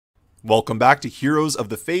Welcome back to Heroes of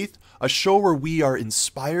the Faith, a show where we are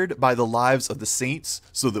inspired by the lives of the saints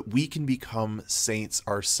so that we can become saints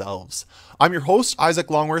ourselves. I'm your host, Isaac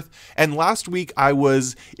Longworth, and last week I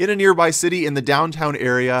was in a nearby city in the downtown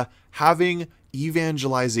area having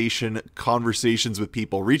evangelization conversations with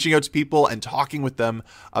people, reaching out to people and talking with them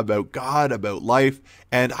about God, about life.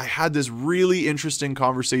 And I had this really interesting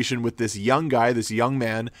conversation with this young guy, this young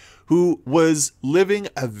man who was living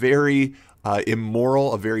a very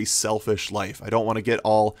immoral, a very selfish life. I don't want to get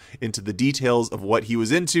all into the details of what he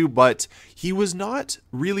was into, but he was not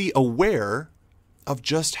really aware of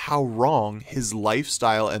just how wrong his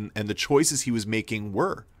lifestyle and the choices he was making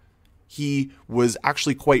were. He was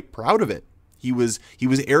actually quite proud of it. He was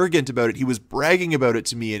arrogant about it. He was bragging about it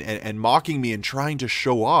to me and mocking me and trying to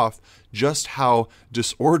show off just how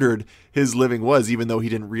disordered his living was, even though he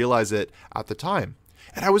didn't realize it at the time.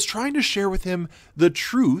 And I was trying to share with him the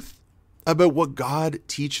truth about what God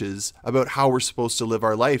teaches about how we're supposed to live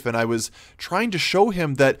our life. And I was trying to show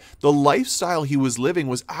him that the lifestyle he was living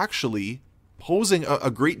was actually posing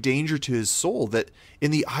a great danger to his soul, that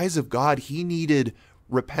in the eyes of God, he needed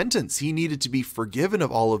repentance. He needed to be forgiven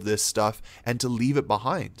of all of this stuff and to leave it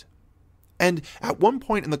behind. And at one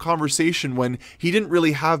point in the conversation, when he didn't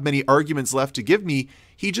really have many arguments left to give me,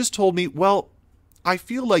 he just told me, well, I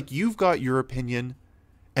feel like you've got your opinion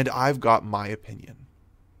and I've got my opinion.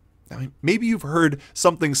 Now, maybe you've heard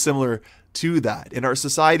something similar to that. In our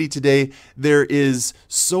society today, there is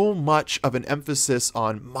so much of an emphasis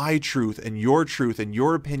on my truth and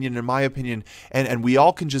your opinion and my opinion, and we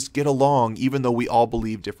all can just get along even though we all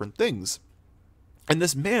believe different things. And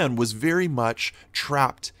this man was very much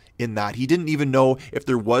trapped in that. He didn't even know if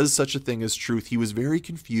there was such a thing as truth. He was very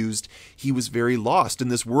confused. He was very lost in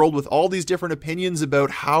this world with all these different opinions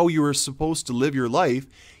about how you were supposed to live your life.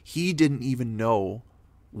 He didn't even know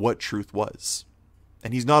what truth was.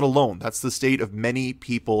 And he's not alone. That's the state of many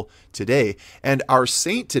people today. And our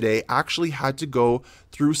saint today actually had to go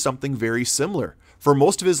through something very similar. For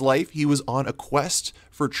most of his life, he was on a quest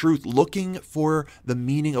for truth, looking for the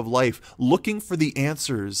meaning of life, looking for the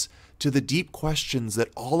answers to the deep questions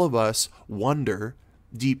that all of us wonder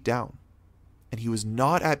deep down. And he was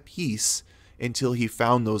not at peace until he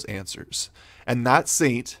found those answers. And that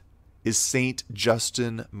saint is Saint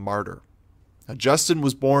Justin Martyr. Justin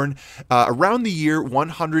was born around the year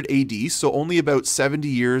 100 AD, so only about 70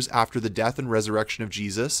 years after the death and resurrection of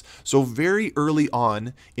Jesus, so very early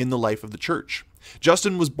on in the life of the church.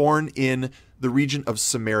 Justin was born in the region of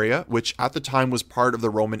Samaria, which at the time was part of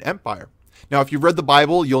the Roman Empire. Now, if you've read the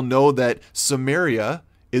Bible, you'll know that Samaria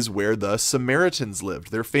is where the Samaritans lived.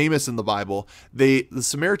 They're famous in the Bible. The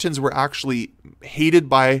Samaritans were actually hated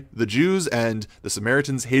by the Jews, and the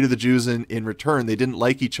Samaritans hated the Jews in return. They didn't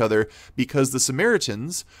like each other because the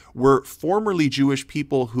Samaritans were formerly Jewish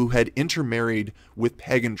people who had intermarried with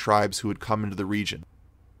pagan tribes who had come into the region.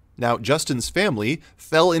 Now, Justin's family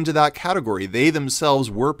fell into that category. They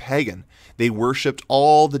themselves were pagan. They worshipped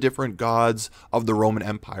all the different gods of the Roman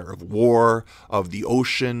Empire, of war, of the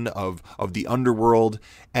ocean, of the underworld,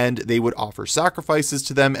 and they would offer sacrifices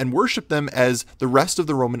to them and worship them as the rest of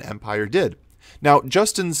the Roman Empire did. Now,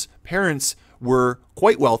 Justin's parents were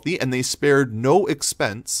quite wealthy, and they spared no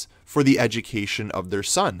expense for the education of their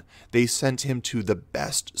son. They sent him to the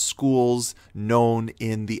best schools known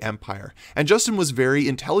in the empire. And Justin was very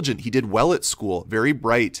intelligent. He did well at school, very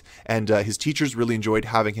bright, and his teachers really enjoyed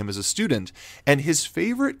having him as a student. And his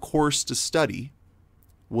favorite course to study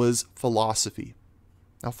was philosophy.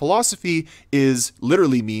 Now, philosophy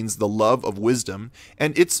literally means the love of wisdom,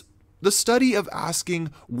 and it's the study of asking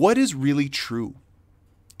what is really true.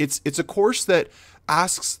 It's a course that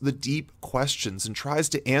asks the deep questions and tries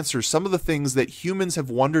to answer some of the things that humans have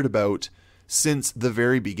wondered about since the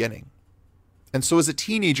very beginning. And so as a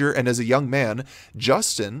teenager and as a young man,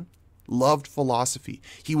 Justin loved philosophy.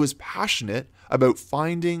 He was passionate about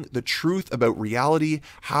finding the truth about reality,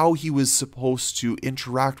 how he was supposed to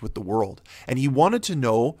interact with the world. And he wanted to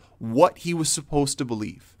know what he was supposed to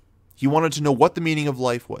believe. He wanted to know what the meaning of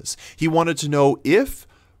life was. He wanted to know if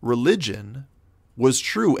religion was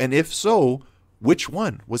true, and if so, which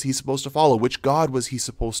one was he supposed to follow? Which God was he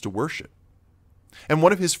supposed to worship? And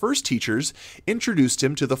one of his first teachers introduced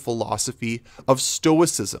him to the philosophy of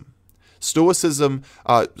Stoicism. Stoicism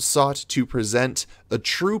sought to present a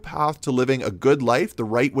true path to living a good life, the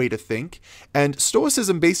right way to think. And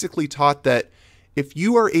Stoicism basically taught that if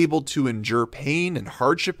you are able to endure pain and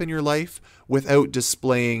hardship in your life without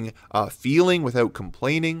displaying feeling, without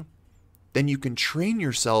complaining, then you can train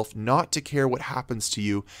yourself not to care what happens to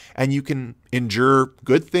you, and you can endure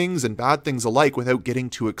good things and bad things alike without getting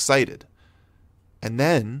too excited. And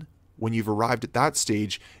then when you've arrived at that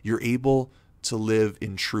stage, you're able to live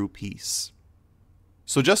in true peace.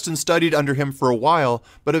 So Justin studied under him for a while,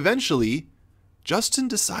 but eventually Justin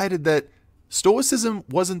decided that Stoicism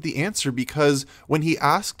wasn't the answer, because when he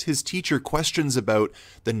asked his teacher questions about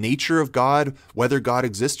the nature of God, whether God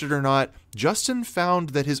existed or not, Justin found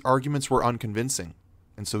that his arguments were unconvincing.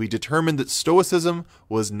 And so he determined that Stoicism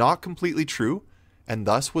was not completely true, and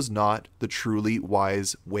thus was not the truly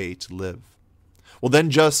wise way to live. Well,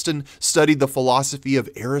 then Justin studied the philosophy of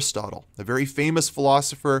Aristotle, a very famous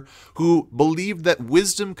philosopher who believed that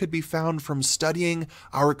wisdom could be found from studying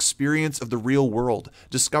our experience of the real world,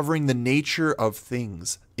 discovering the nature of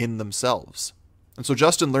things in themselves. And so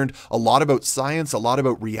Justin learned a lot about science, a lot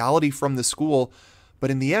about reality from the school,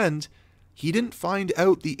 but in the end, he didn't find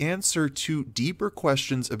out the answer to deeper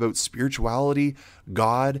questions about spirituality,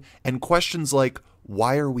 God, and questions like,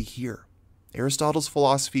 why are we here? Aristotle's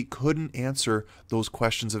philosophy couldn't answer those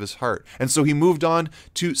questions of his heart. And so he moved on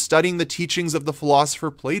to studying the teachings of the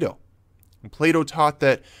philosopher Plato. And Plato taught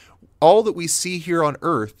that all that we see here on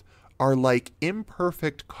earth are like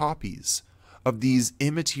imperfect copies of these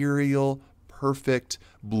immaterial, perfect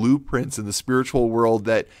blueprints in the spiritual world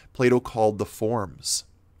that Plato called the forms.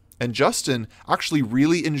 And Justin actually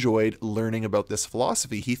really enjoyed learning about this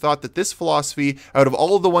philosophy. He thought that this philosophy, out of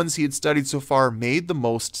all of the ones he had studied so far, made the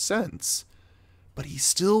most sense. But he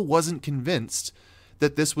still wasn't convinced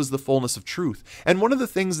that this was the fullness of truth. And one of the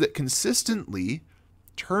things that consistently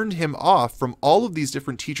turned him off from all of these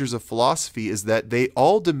different teachers of philosophy is that they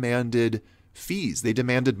all demanded fees. They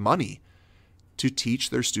demanded money to teach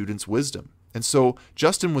their students wisdom. And so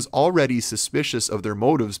Justin was already suspicious of their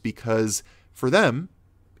motives, because for them,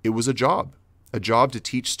 it was a job to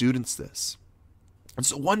teach students this. And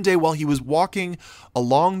so one day, while he was walking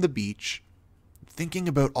along the beach, thinking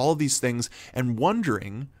about all of these things and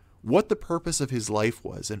wondering what the purpose of his life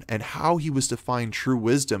was, and how he was to find true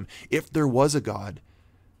wisdom, if there was a God,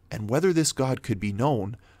 and whether this God could be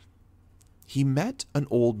known, he met an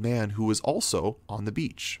old man who was also on the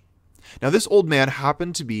beach. Now, this old man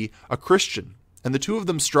happened to be a Christian, and the two of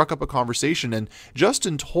them struck up a conversation, and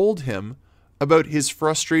Justin told him about his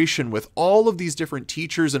frustration with all of these different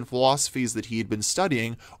teachers and philosophies that he had been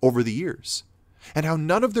studying over the years, and how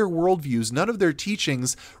none of their worldviews, none of their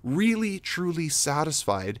teachings really truly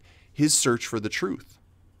satisfied his search for the truth.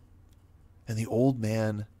 And the old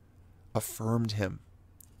man affirmed him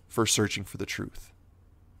for searching for the truth.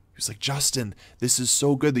 He was like, Justin, this is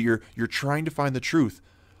so good that you're trying to find the truth.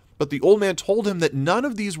 But the old man told him that none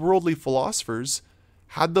of these worldly philosophers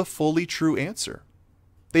had the fully true answer.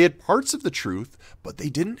 They had parts of the truth, but they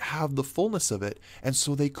didn't have the fullness of it, and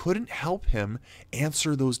so they couldn't help him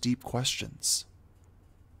answer those deep questions.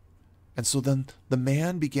 And so then the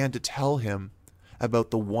man began to tell him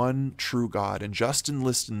about the one true God, and Justin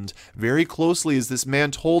listened very closely as this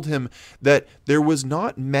man told him that there was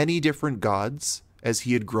not many different gods, as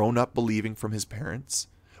he had grown up believing from his parents,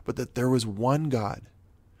 but that there was one God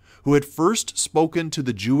who had first spoken to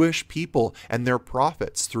the Jewish people and their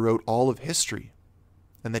prophets throughout all of history,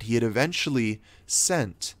 and that he had eventually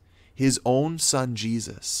sent his own son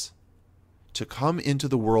Jesus to come into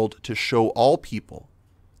the world to show all people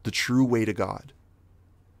the true way to God.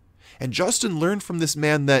 And Justin learned from this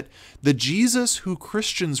man that the Jesus who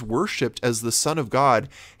Christians worshipped as the Son of God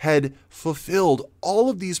had fulfilled all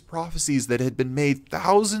of these prophecies that had been made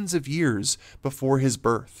thousands of years before his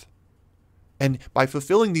birth. And by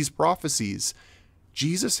fulfilling these prophecies,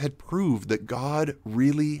 Jesus had proved that God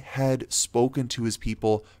really had spoken to his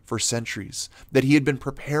people for centuries, that he had been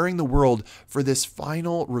preparing the world for this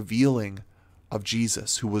final revealing of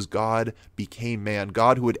Jesus, who was God became man,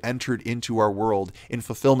 God who had entered into our world in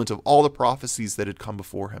fulfillment of all the prophecies that had come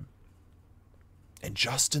before him. And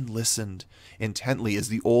Justin listened intently as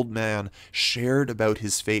the old man shared about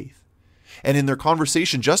his faith. And in their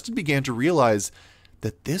conversation, Justin began to realize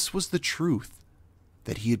that this was the truth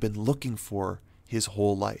that he had been looking for his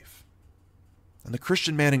whole life. And the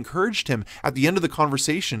Christian man encouraged him at the end of the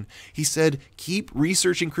conversation. He said, keep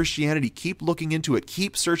researching Christianity, keep looking into it,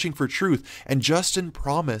 keep searching for truth. And Justin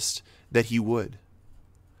promised that he would.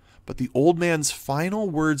 But the old man's final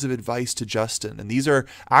words of advice to Justin, and these are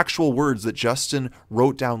actual words that Justin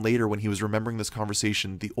wrote down later when he was remembering this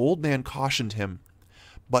conversation, the old man cautioned him,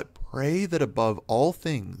 but pray that above all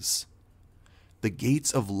things, the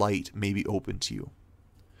gates of light may be open to you.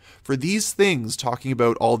 For these things, talking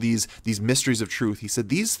about all these mysteries of truth, he said,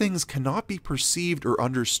 these things cannot be perceived or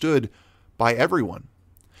understood by everyone,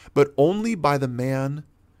 but only by the man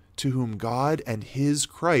to whom God and his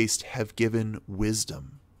Christ have given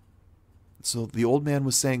wisdom. So the old man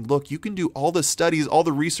was saying, look, you can do all the studies, all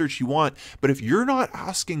the research you want, but if you're not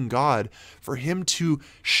asking God for him to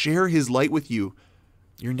share his light with you,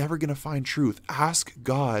 you're never going to find truth. Ask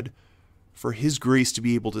God for his grace to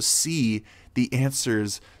be able to see the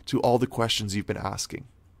answers to all the questions you've been asking.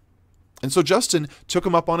 And so Justin took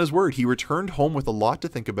him up on his word. He returned home with a lot to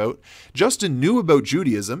think about. Justin knew about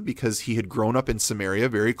Judaism because he had grown up in Samaria,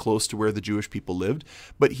 very close to where the Jewish people lived,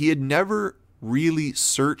 but he had never really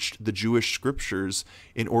searched the Jewish scriptures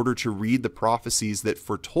in order to read the prophecies that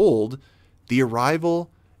foretold the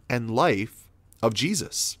arrival and life of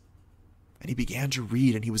Jesus. And he began to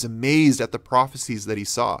read, and he was amazed at the prophecies that he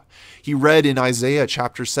saw. He read in Isaiah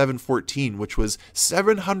chapter 7:14, which was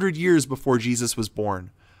 700 years before Jesus was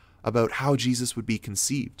born, about how Jesus would be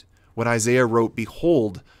conceived. When Isaiah wrote,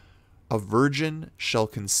 "Behold, a virgin shall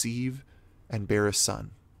conceive and bear a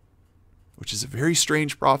son," which is a very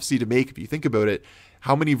strange prophecy to make if you think about it.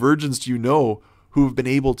 How many virgins do you know who have been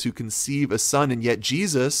able to conceive a son? And yet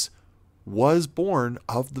Jesus was born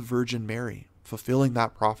of the Virgin Mary, fulfilling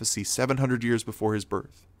that prophecy 700 years before his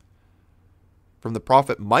birth. From the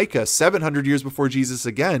prophet Micah, 700 years before Jesus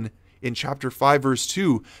again, in chapter 5, verse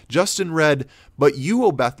 2, Justin read, "But you,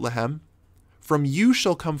 O Bethlehem, from you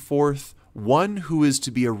shall come forth one who is to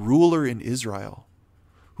be a ruler in Israel,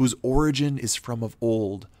 whose origin is from of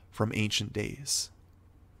old, from ancient days."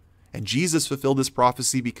 And Jesus fulfilled this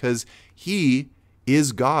prophecy because he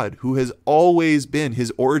is God, who has always been.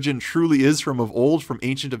 His origin truly is from of old, from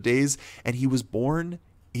ancient of days, and he was born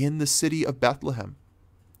in the city of Bethlehem.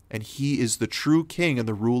 And he is the true king and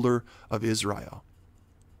the ruler of Israel.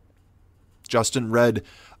 Justin read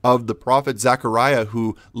of the prophet Zechariah,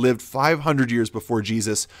 who lived 500 years before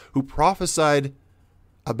Jesus, who prophesied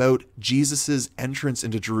about Jesus' entrance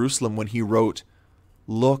into Jerusalem when he wrote,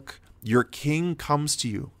 "Look, your king comes to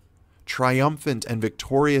you. Triumphant and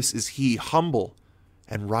victorious is he, humble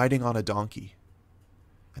and riding on a donkey."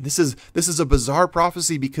 And this is a bizarre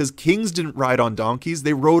prophecy because kings didn't ride on donkeys.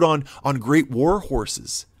 They rode on great war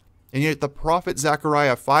horses. And yet the prophet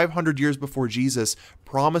Zechariah, 500 years before Jesus,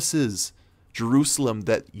 promises Jerusalem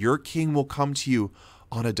that your king will come to you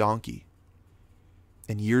on a donkey.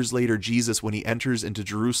 And years later, Jesus, when he enters into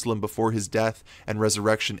Jerusalem before his death and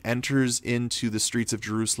resurrection, enters into the streets of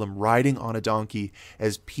Jerusalem riding on a donkey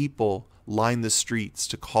as people line the streets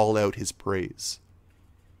to call out his praise.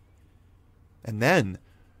 And then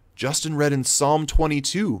Justin read in Psalm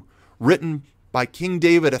 22, written by King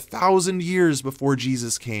David 1,000 years before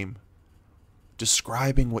Jesus came,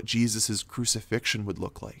 describing what Jesus' crucifixion would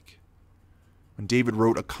look like. When David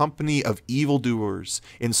wrote, "A company of evildoers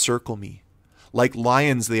encircle me. Like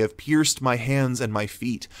lions, they have pierced my hands and my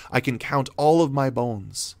feet. I can count all of my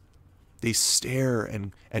bones. They stare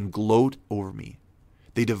and gloat over me.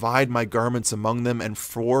 They divide my garments among them, and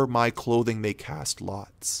for my clothing they cast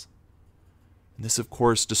lots." And this, of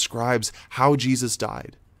course, describes how Jesus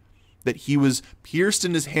died. That he was pierced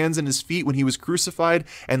in his hands and his feet when he was crucified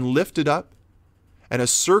and lifted up. And a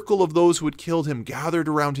circle of those who had killed him gathered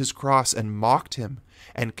around his cross and mocked him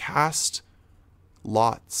and cast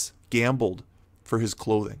lots, gambled for his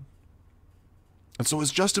clothing. And so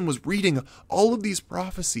as Justin was reading all of these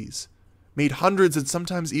prophecies, made hundreds and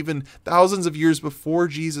sometimes even thousands of years before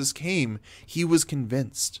Jesus came, he was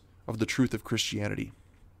convinced of the truth of Christianity.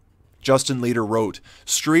 Justin later wrote,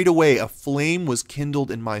 "Straightway a flame was kindled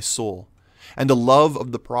in my soul, and a love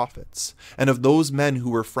of the prophets, and of those men who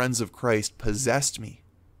were friends of Christ possessed me.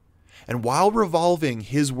 And while revolving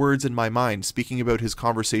his words in my mind," speaking about his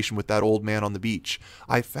conversation with that old man on the beach,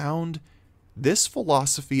 "I found this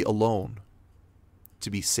philosophy alone to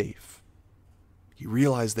be safe." He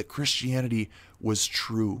realized that Christianity was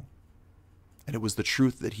true, and it was the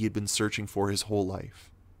truth that he had been searching for his whole life.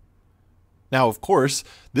 Now, of course,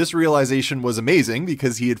 this realization was amazing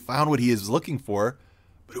because he had found what he was looking for,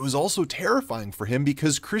 but it was also terrifying for him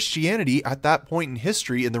because Christianity at that point in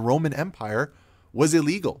history in the Roman Empire was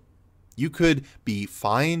illegal. You could be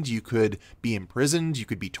fined, you could be imprisoned, you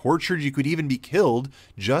could be tortured, you could even be killed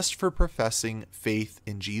just for professing faith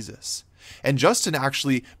in Jesus. And Justin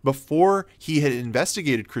actually, before he had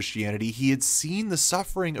investigated Christianity, he had seen the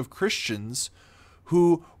suffering of Christians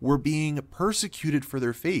who were being persecuted for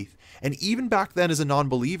their faith. And even back then as a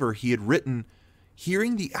non-believer, he had written,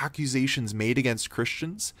 "Hearing the accusations made against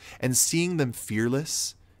Christians and seeing them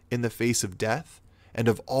fearless in the face of death and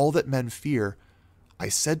of all that men fear, I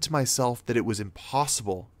said to myself that it was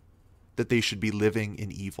impossible that they should be living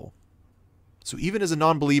in evil." So even as a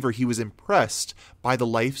non-believer, he was impressed by the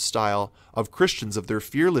lifestyle of Christians, of their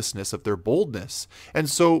fearlessness, of their boldness. And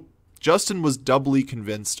so Justin was doubly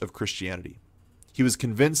convinced of Christianity. He was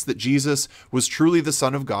convinced that Jesus was truly the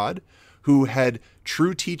Son of God, who had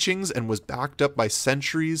true teachings and was backed up by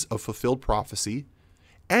centuries of fulfilled prophecy.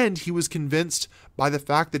 And he was convinced by the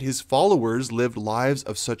fact that his followers lived lives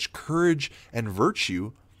of such courage and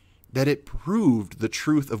virtue that it proved the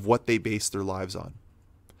truth of what they based their lives on.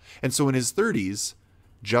 And so in his 30s,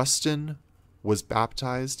 Justin was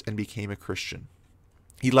baptized and became a Christian.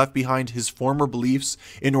 He left behind his former beliefs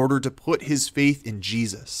in order to put his faith in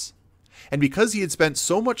Jesus. And because he had spent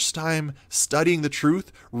so much time studying the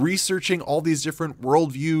truth, researching all these different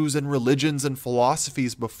worldviews and religions and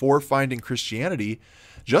philosophies before finding Christianity,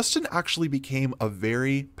 Justin actually became a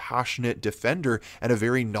very passionate defender and a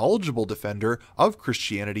very knowledgeable defender of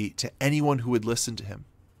Christianity to anyone who would listen to him,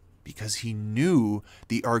 because he knew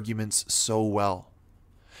the arguments so well.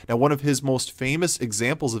 Now, one of his most famous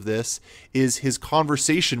examples of this is his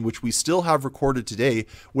conversation, which we still have recorded today,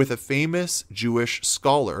 with a famous Jewish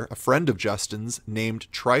scholar, a friend of Justin's, named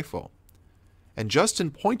Trypho. And Justin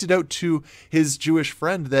pointed out to his Jewish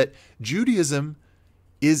friend that Judaism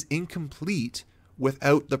is incomplete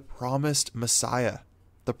without the promised Messiah,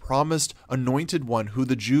 the promised anointed one who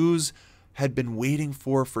the Jews had been waiting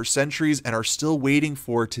for centuries and are still waiting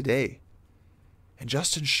for today. And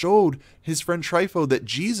Justin showed his friend Trypho that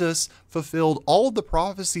Jesus fulfilled all of the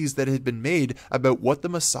prophecies that had been made about what the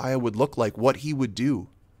Messiah would look like, what he would do,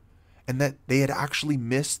 and that they had actually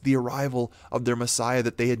missed the arrival of their Messiah,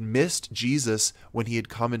 that they had missed Jesus when he had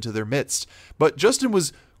come into their midst. But Justin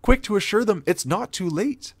was quick to assure them it's not too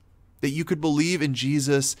late, that you could believe in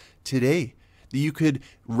Jesus today, that you could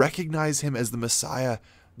recognize him as the Messiah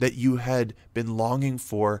that you had been longing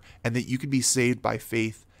for, and that you could be saved by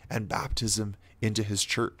faith and baptism into his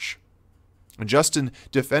church. And Justin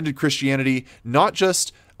defended Christianity not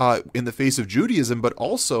just in the face of Judaism, but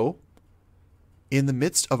also in the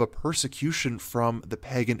midst of a persecution from the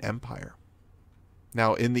pagan empire.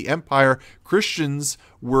 Now, in the empire, Christians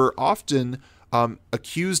were often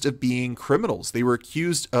accused of being criminals. They were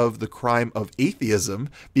accused of the crime of atheism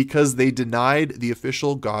because they denied the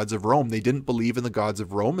official gods of Rome. They didn't believe in the gods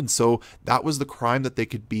of Rome, and so that was the crime that they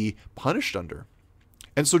could be punished under.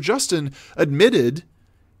 And so Justin admitted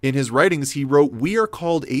in his writings, he wrote, "We are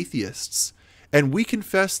called atheists, and we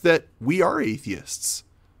confess that we are atheists,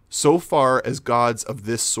 so far as gods of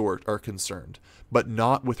this sort are concerned, but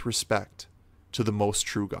not with respect to the most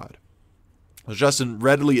true God." Justin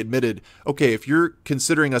readily admitted, okay, if you're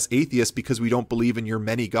considering us atheists because we don't believe in your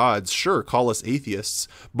many gods, sure, call us atheists,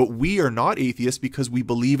 but we are not atheists because we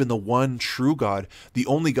believe in the one true God, the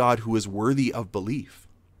only God who is worthy of belief.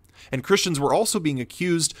 And Christians were also being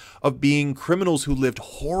accused of being criminals who lived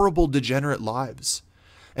horrible, degenerate lives.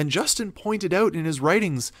 And Justin pointed out in his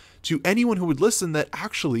writings to anyone who would listen that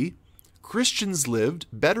actually Christians lived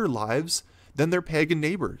better lives than their pagan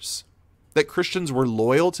neighbors. That Christians were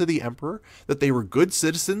loyal to the emperor, that they were good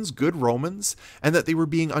citizens, good Romans, and that they were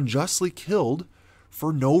being unjustly killed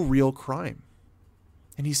for no real crime.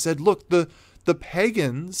 And he said, look, the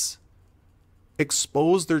pagans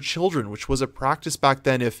exposed their children, which was a practice back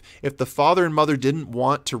then. If the father and mother didn't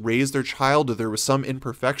want to raise their child, or there was some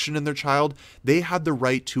imperfection in their child, they had the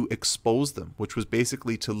right to expose them, which was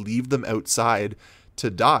basically to leave them outside to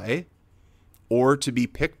die or to be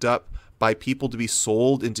picked up by people to be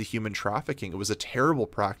sold into human trafficking. It was a terrible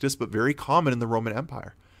practice, but very common in the Roman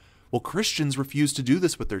Empire. Well, Christians refused to do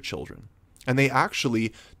this with their children. And they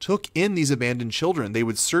actually took in these abandoned children. They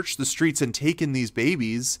would search the streets and take in these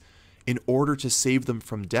babies in order to save them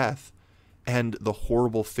from death and the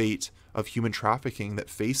horrible fate of human trafficking that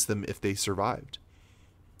faced them if they survived.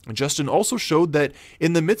 And Justin also showed that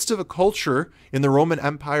in the midst of a culture in the Roman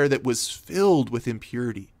Empire that was filled with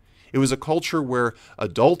impurity, it was a culture where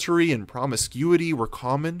adultery and promiscuity were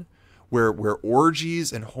common, where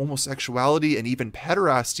orgies and homosexuality and even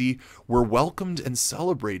pederasty were welcomed and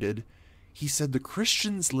celebrated. He said the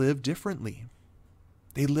Christians lived differently.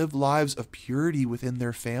 They lived lives of purity within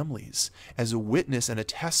their families as a witness and a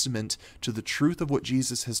testament to the truth of what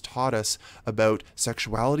Jesus has taught us about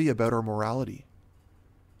sexuality, about our morality.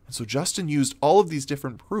 And so Justin used all of these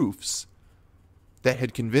different proofs that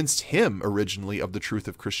had convinced him originally of the truth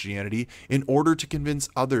of Christianity in order to convince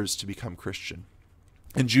others to become Christian.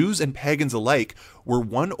 And Jews and pagans alike were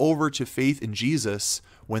won over to faith in Jesus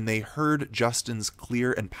when they heard Justin's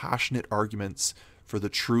clear and passionate arguments for the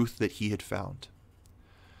truth that he had found.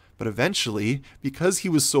 But eventually, because he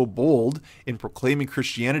was so bold in proclaiming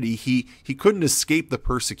Christianity, he couldn't escape the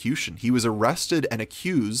persecution. He was arrested and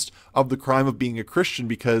accused of the crime of being a Christian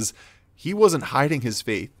because he wasn't hiding his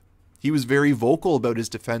faith. He was very vocal about his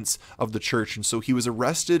defense of the church, and so he was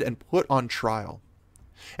arrested and put on trial.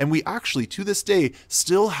 And we actually, to this day,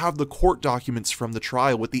 still have the court documents from the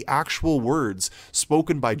trial with the actual words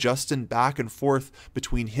spoken by Justin back and forth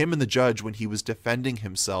between him and the judge when he was defending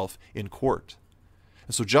himself in court.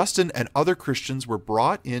 And so Justin and other Christians were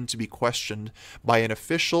brought in to be questioned by an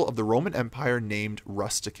official of the Roman Empire named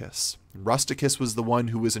Rusticus. Rusticus was the one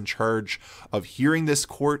who was in charge of hearing this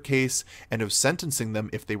court case and of sentencing them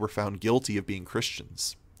if they were found guilty of being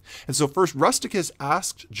Christians. And so first Rusticus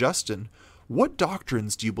asked Justin, "What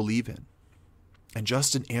doctrines do you believe in?" And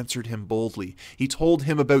Justin answered him boldly. He told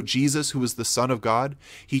him about Jesus, who was the Son of God.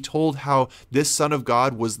 He told how this Son of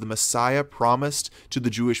God was the Messiah promised to the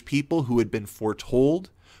Jewish people, who had been foretold,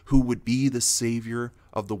 who would be the Savior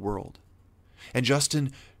of the world. And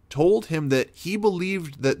Justin told him that he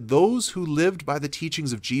believed that those who lived by the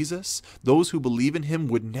teachings of Jesus, those who believe in him,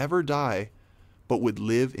 would never die, but would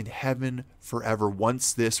live in heaven forever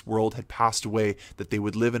once this world had passed away, that they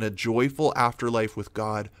would live in a joyful afterlife with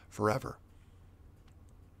God forever.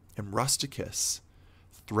 And Rusticus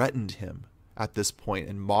threatened him at this point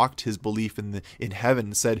and mocked his belief in heaven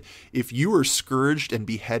and said, "If you are scourged and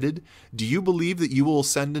beheaded, do you believe that you will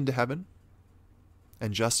ascend into heaven?"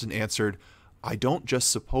 And Justin answered, "I don't just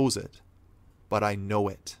suppose it, but I know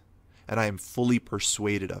it, and I am fully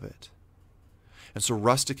persuaded of it." And so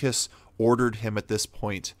Rusticus ordered him at this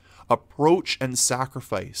point, "Approach and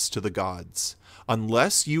sacrifice to the gods.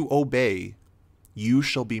 Unless you obey, you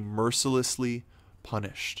shall be mercilessly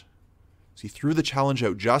punished." So he threw the challenge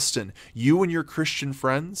out. Justin, you and your Christian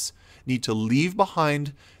friends need to leave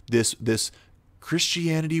behind this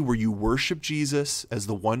Christianity where you worship Jesus as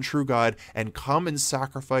the one true God and come and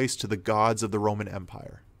sacrifice to the gods of the Roman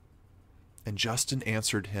Empire. And Justin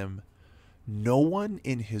answered him, "No one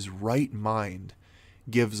in his right mind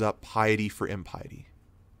gives up piety for impiety."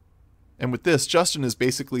 And with this, Justin is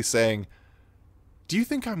basically saying, do you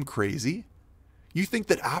think I'm crazy? You think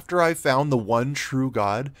that after I found the one true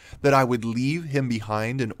God, that I would leave him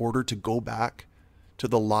behind in order to go back to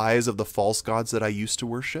the lies of the false gods that I used to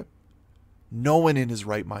worship? No one in his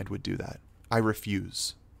right mind would do that. I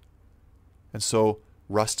refuse. And so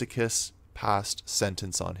Rusticus passed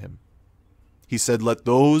sentence on him. He said, "Let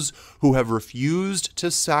those who have refused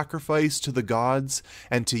to sacrifice to the gods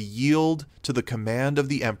and to yield to the command of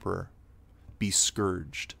the emperor be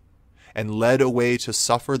scourged and led away to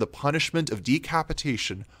suffer the punishment of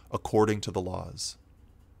decapitation according to the laws."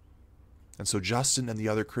 And so Justin and the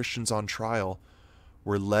other Christians on trial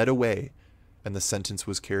were led away, and the sentence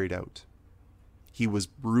was carried out. He was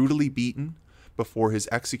brutally beaten before his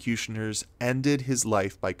executioners ended his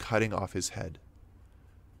life by cutting off his head.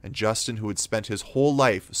 And Justin, who had spent his whole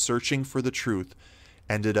life searching for the truth,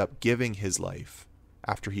 ended up giving his life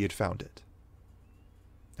after he had found it.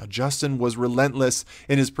 Now, Justin was relentless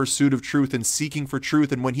in his pursuit of truth and seeking for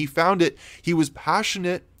truth, and when he found it, he was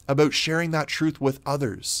passionate about sharing that truth with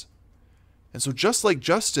others. And so just like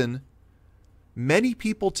Justin, many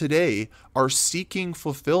people today are seeking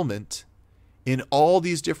fulfillment in all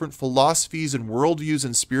these different philosophies and worldviews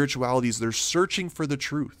and spiritualities. They're searching for the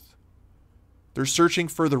truth. They're searching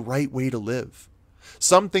for the right way to live.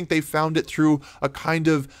 Some think they found it through a kind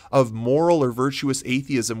of moral or virtuous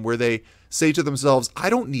atheism where they say to themselves, I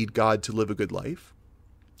don't need God to live a good life.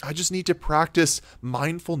 I just need to practice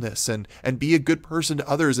mindfulness and be a good person to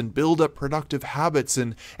others and build up productive habits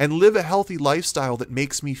and live a healthy lifestyle that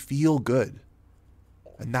makes me feel good.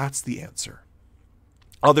 And that's the answer.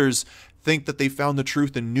 Others think that they found the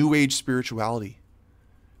truth in New Age spirituality,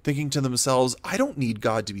 thinking to themselves, I don't need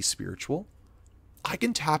God to be spiritual. I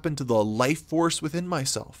can tap into the life force within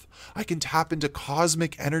myself. I can tap into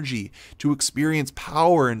cosmic energy to experience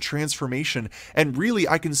power and transformation. And really,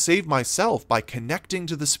 I can save myself by connecting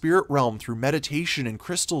to the spirit realm through meditation and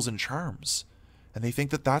crystals and charms. And they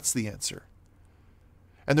think that that's the answer.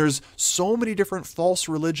 And there's so many different false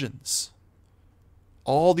religions.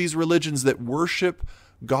 All these religions that worship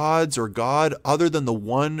gods or God other than the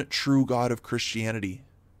one true God of Christianity.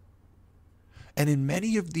 And in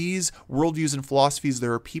many of these worldviews and philosophies,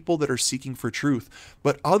 there are people that are seeking for truth,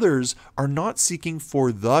 but others are not seeking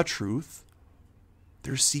for the truth.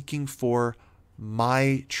 They're seeking for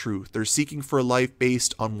my truth. They're seeking for a life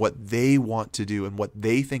based on what they want to do and what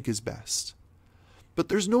they think is best. But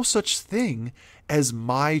there's no such thing as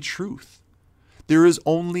my truth. There is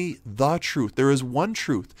only the truth. There is one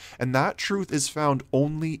truth, and that truth is found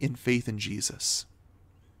only in faith in Jesus.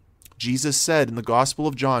 Jesus said in the Gospel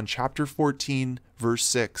of John, chapter 14, verse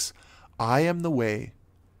 6, I am the way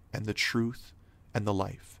and the truth and the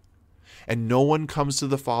life. And no one comes to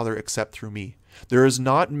the Father except through me. There is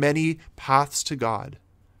not many paths to God.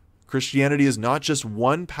 Christianity is not just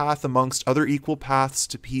one path amongst other equal paths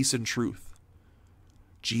to peace and truth.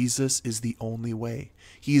 Jesus is the only way.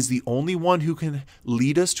 He is the only one who can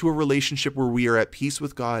lead us to a relationship where we are at peace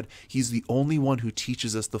with God. He's the only one who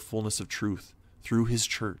teaches us the fullness of truth through his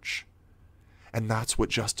church. And that's what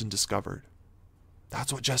Justin discovered.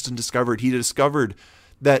 That's what Justin discovered. He discovered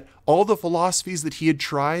that all the philosophies that he had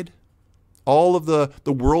tried, all of the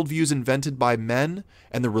worldviews invented by men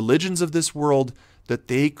and the religions of this world, that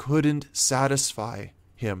they couldn't satisfy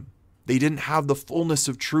him. They didn't have the fullness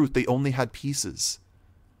of truth. They only had pieces.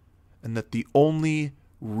 And that the only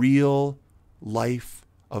real life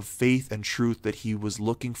of faith and truth that he was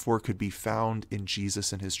looking for could be found in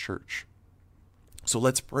Jesus and his church. So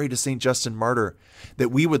let's pray to St. Justin Martyr that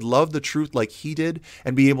we would love the truth like he did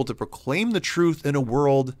and be able to proclaim the truth in a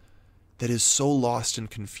world that is so lost and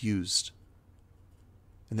confused.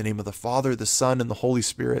 In the name of the Father, the Son, and the Holy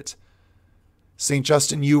Spirit. St.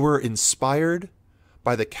 Justin, you were inspired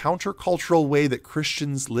by the countercultural way that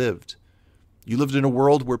Christians lived. You lived in a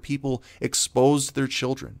world where people exposed their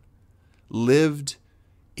children, lived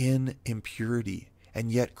in impurity,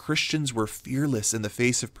 and yet Christians were fearless in the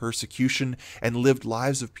face of persecution and lived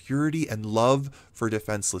lives of purity and love for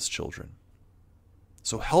defenseless children.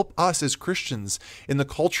 So help us as Christians in the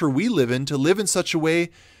culture we live in to live in such a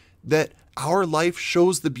way that our life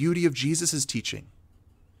shows the beauty of Jesus' teaching.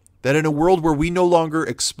 That in a world where we no longer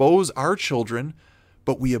expose our children,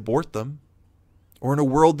 but we abort them, or in a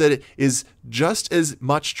world that is just as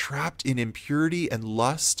much trapped in impurity and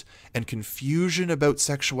lust and confusion about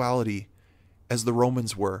sexuality as the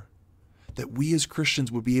Romans were, that we as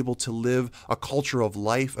Christians would be able to live a culture of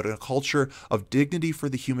life and a culture of dignity for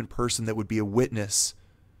the human person that would be a witness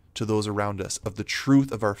to those around us of the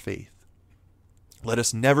truth of our faith. Let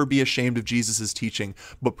us never be ashamed of Jesus' teaching,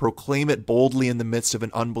 but proclaim it boldly in the midst of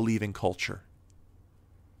an unbelieving culture.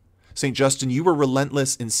 St. Justin, you were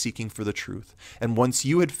relentless in seeking for the truth, and once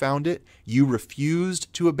you had found it, you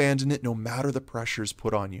refused to abandon it no matter the pressures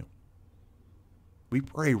put on you. We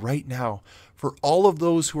pray right now for all of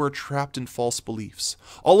those who are trapped in false beliefs,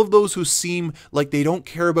 all of those who seem like they don't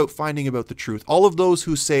care about finding about the truth, all of those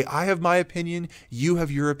who say, I have my opinion, you have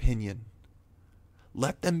your opinion.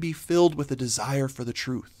 Let them be filled with a desire for the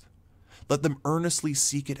truth. Let them earnestly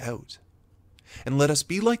seek it out. And let us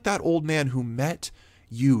be like that old man who met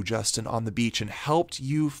you, Justin, on the beach and helped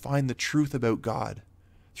you find the truth about God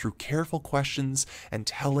through careful questions and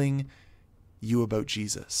telling you about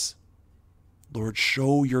Jesus. Lord,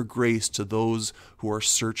 show your grace to those who are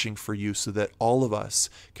searching for you so that all of us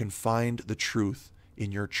can find the truth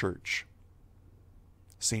in your church.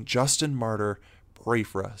 St. Justin Martyr, pray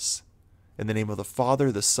for us. In the name of the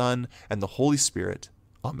Father, the Son, and the Holy Spirit.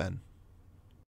 Amen.